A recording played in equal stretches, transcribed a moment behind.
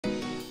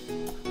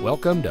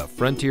Welcome to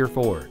Frontier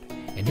Ford,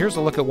 and here's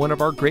a look at one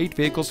of our great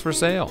vehicles for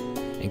sale.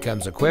 It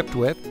comes equipped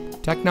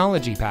with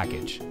Technology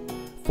Package,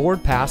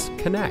 Ford Pass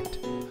Connect,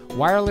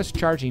 Wireless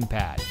Charging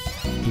Pad,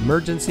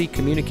 Emergency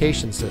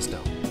Communication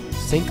System,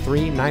 Sync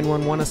 3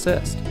 911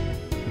 Assist,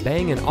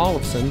 Bang &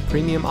 Olufsen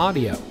Premium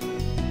Audio,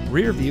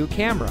 Rear View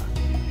Camera,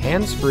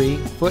 Hands-Free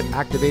Foot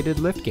Activated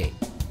Liftgate,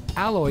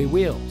 Alloy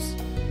Wheels,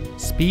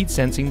 Speed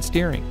Sensing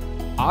Steering,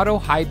 Auto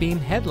High Beam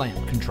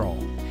Headlamp Control,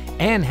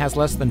 and has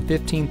less than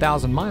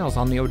 15,000 miles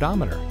on the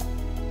odometer.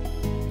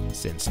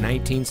 Since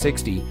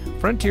 1960,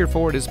 Frontier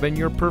Ford has been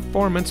your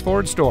performance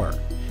Ford store.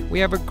 We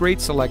have a great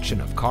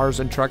selection of cars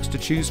and trucks to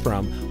choose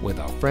from with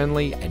a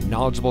friendly and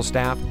knowledgeable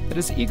staff that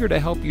is eager to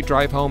help you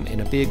drive home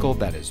in a vehicle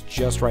that is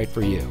just right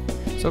for you.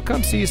 So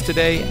come see us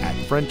today at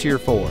Frontier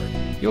Ford.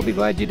 You'll be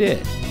glad you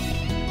did.